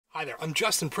Hi there, I'm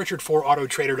Justin Pritchard for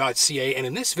Autotrader.ca, and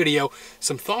in this video,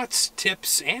 some thoughts,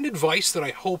 tips, and advice that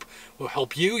I hope will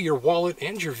help you, your wallet,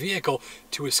 and your vehicle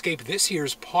to escape this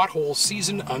year's pothole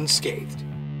season unscathed.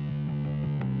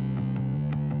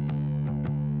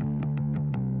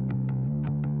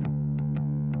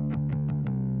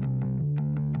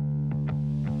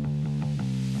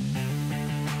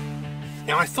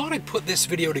 Now, I thought I'd put this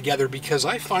video together because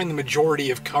I find the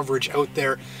majority of coverage out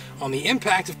there on the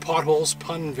impact of potholes,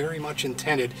 pun very much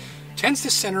intended, tends to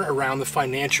center around the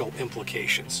financial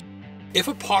implications. If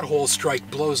a pothole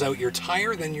strike blows out your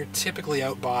tire, then you're typically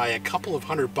out by a couple of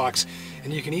 $100,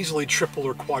 and you can easily triple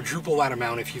or quadruple that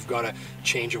amount if you've got to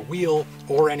change a wheel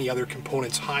or any other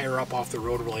components higher up off the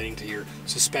road relating to your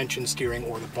suspension, steering,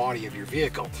 or the body of your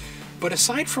vehicle. But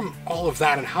aside from all of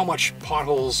that and how much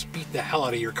potholes beat the hell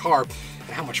out of your car and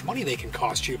how much money they can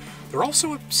cost you, they're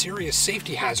also a serious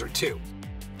safety hazard too.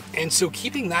 And so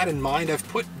keeping that in mind, I've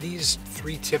put these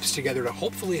 3 tips together to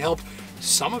hopefully help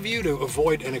some of you to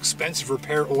avoid an expensive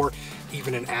repair or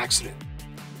even an accident.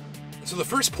 So the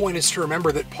first point is to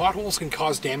remember that potholes can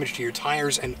cause damage to your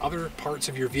tires and other parts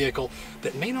of your vehicle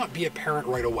that may not be apparent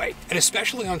right away. And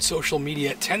especially on social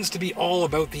media, it tends to be all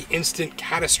about the instant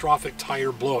catastrophic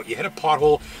tire blowout. You hit a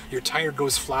pothole, your tire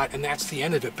goes flat, and that's the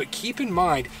end of it. But keep in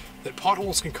mind that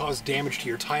potholes can cause damage to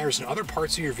your tires and other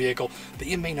parts of your vehicle that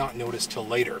you may not notice till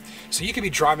later. So you could be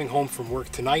driving home from work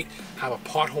tonight, have a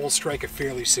pothole strike, a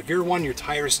fairly severe one, your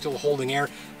tire is still holding air.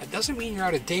 That doesn't mean you're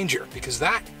out of danger, because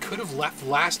that could have left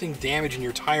lasting damage in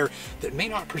your tire that may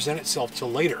not present itself till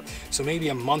later. So maybe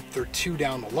a month or 2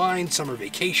 down the line, summer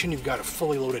vacation, you've got a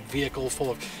fully loaded vehicle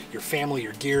full of your family,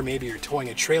 your gear, maybe you're towing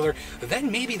a trailer,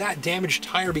 then maybe that damaged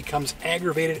tire becomes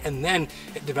aggravated and then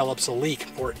it develops a leak,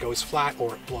 or it goes flat,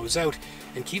 or it blows out.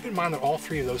 And keep in mind that all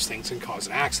 3 of those things can cause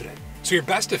an accident. So your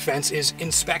best defense is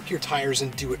inspect your tires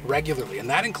and do it regularly, and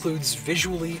that includes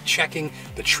visually checking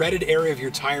the treaded area of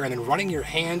your tire and then running your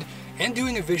hand and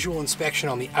doing a visual inspection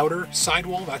on the outer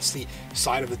sidewall. That's the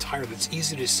side of the tire that's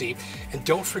easy to see. And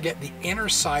don't forget the inner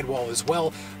sidewall as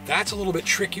well. That's a little bit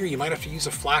trickier. You might have to use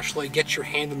a flashlight, get your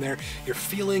hand in there. You're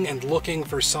feeling and looking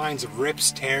for signs of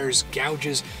rips, tears,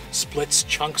 gouges, splits,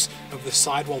 chunks of the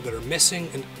sidewall that are missing.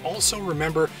 And also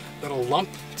remember that a lump,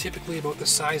 typically about the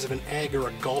size of an egg or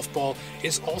a golf ball,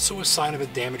 is also a sign of a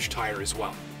damaged tire as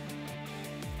well.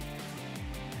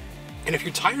 And if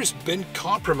your tire's been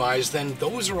compromised, then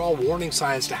those are all warning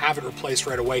signs to have it replaced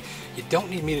right away. You don't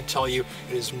need me to tell you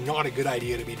it is not a good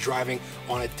idea to be driving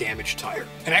on a damaged tire.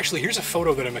 And actually, here's a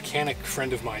photo that a mechanic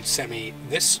friend of mine sent me.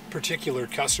 This particular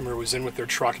customer was in with their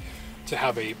truck to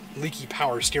have a leaky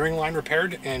power steering line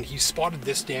repaired, and he spotted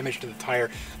this damage to the tire.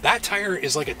 That tire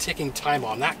is like a ticking time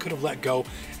bomb. That could have let go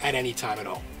at any time at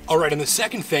all. All right, and the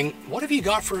second thing, what have you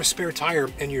got for a spare tire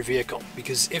in your vehicle?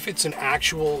 Because if it's an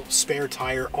actual spare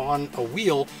tire on a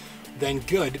wheel, then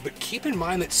good, but keep in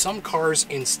mind that some cars,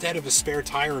 instead of a spare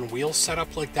tire and wheel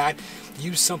setup like that,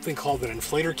 use something called an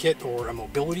inflator kit or a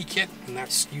mobility kit, and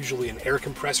that's usually an air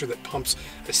compressor that pumps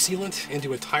a sealant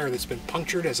into a tire that's been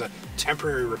punctured as a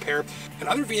temporary repair. And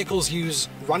other vehicles use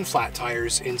run flat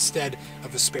tires instead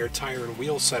of a spare tire and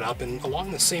wheel setup, and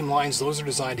along the same lines, those are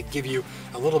designed to give you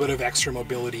a little bit of extra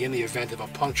mobility in the event of a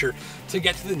puncture to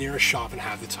get to the nearest shop and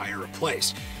have the tire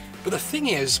replaced. But the thing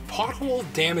is, pothole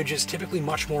damage is typically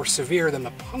much more severe than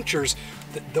the punctures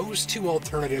that those 2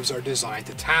 alternatives are designed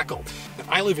to tackle. Now,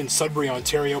 I live in Sudbury,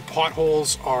 Ontario.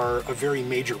 Potholes are a very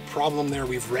major problem there.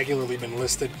 We've regularly been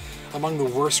listed among the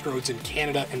worst roads in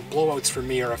Canada, and blowouts for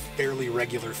me are a fairly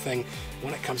regular thing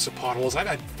when it comes to potholes. I've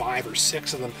had 5 or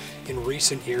 6 of them in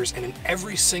recent years, and in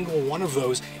every single one of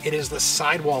those, it is the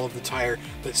sidewall of the tire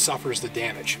that suffers the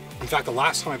damage. In fact, the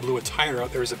last time I blew a tire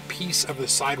out, there was a piece of the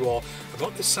sidewall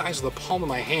about the size of the palm of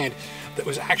my hand that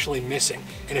was actually missing.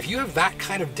 And if you have that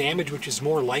kind of damage, which is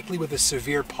more likely with a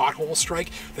severe pothole strike,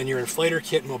 then your inflator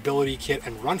kit, mobility kit,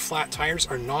 and run flat tires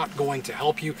are not going to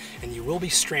help you, and you will be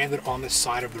stranded on the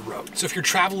side of the road. So if you're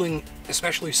traveling,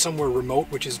 especially somewhere remote,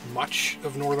 which is much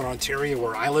of Northern Ontario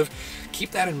where I live,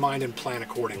 keep that in mind and plan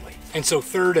accordingly. And so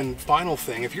third and final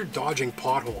thing, if you're dodging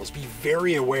potholes, be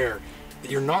very aware that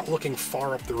you're not looking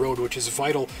far up the road, which is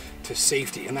vital to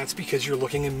safety. And that's because you're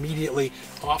looking immediately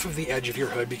off of the edge of your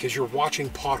hood because you're watching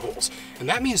potholes. And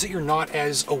that means that you're not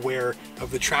as aware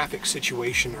of the traffic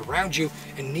situation around you,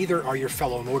 and neither are your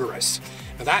fellow motorists.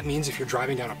 Now that means if you're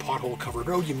driving down a pothole-covered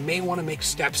road, you may want to make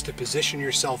steps to position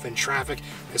yourself in traffic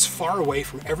as far away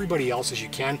from everybody else as you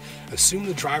can. Assume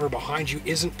the driver behind you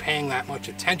isn't paying that much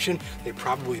attention. They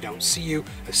probably don't see you.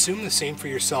 Assume the same for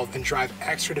yourself and drive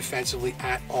extra defensively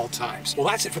at all times. Well,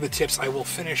 that's it for the tips. I will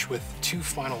finish with two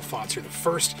final thoughts here. The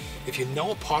first, if you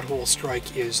know a pothole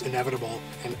strike is inevitable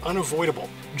and unavoidable,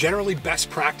 generally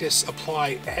best practice,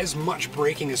 apply as much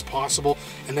braking as possible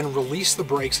and then release the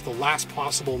brakes at the last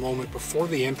possible moment before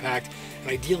the impact, and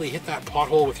ideally hit that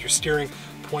pothole with your steering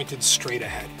pointed straight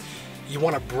ahead. You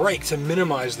want to brake to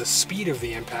minimize the speed of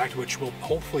the impact, which will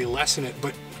hopefully lessen it,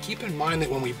 but keep in mind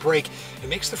that when we brake, it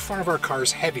makes the front of our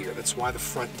cars heavier. That's why the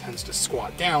front tends to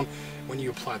squat down when you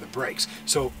apply the brakes.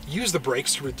 So use the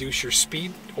brakes to reduce your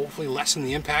speed, hopefully lessen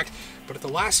the impact, but at the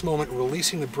last moment,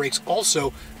 releasing the brakes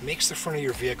also makes the front of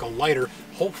your vehicle lighter,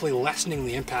 hopefully lessening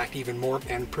the impact even more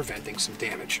and preventing some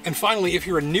damage. And finally, if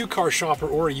you're a new car shopper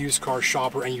or a used car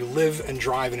shopper and you live and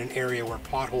drive in an area where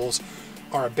potholes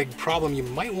are a big problem, you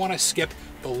might want to skip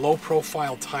the low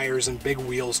profile tires and big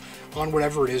wheels on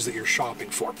whatever it is that you're shopping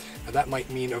for. Now that might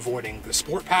mean avoiding the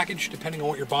sport package, depending on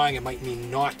what you're buying. It might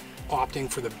mean not opting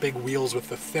for the big wheels with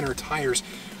the thinner tires.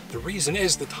 The reason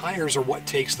is the tires are what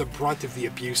takes the brunt of the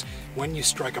abuse when you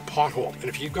strike a pothole. And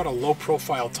if you've got a low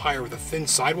profile tire with a thin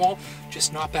sidewall,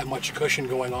 just not that much cushion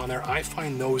going on there, I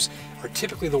find those are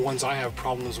typically the ones I have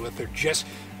problems with. They're just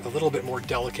a little bit more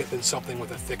delicate than something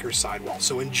with a thicker sidewall.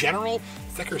 So in general,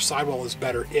 thicker sidewall is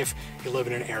better if you live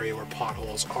in an area where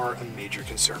potholes are a major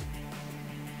concern.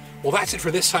 Well, that's it for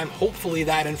this time. Hopefully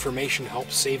that information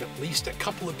helps save at least a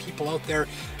couple of people out there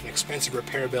an expensive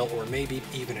repair bill or maybe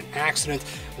even an accident.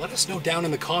 Let us know down in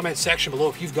the comment section below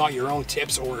if you've got your own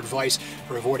tips or advice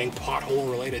for avoiding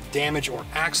pothole-related damage or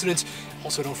accidents.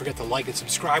 Also, don't forget to like and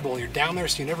subscribe while you're down there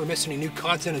so you never miss any new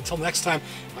content. Until next time,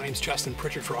 my name's Justin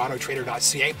Pritchard for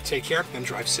Autotrader.ca. Take care and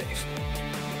drive safe.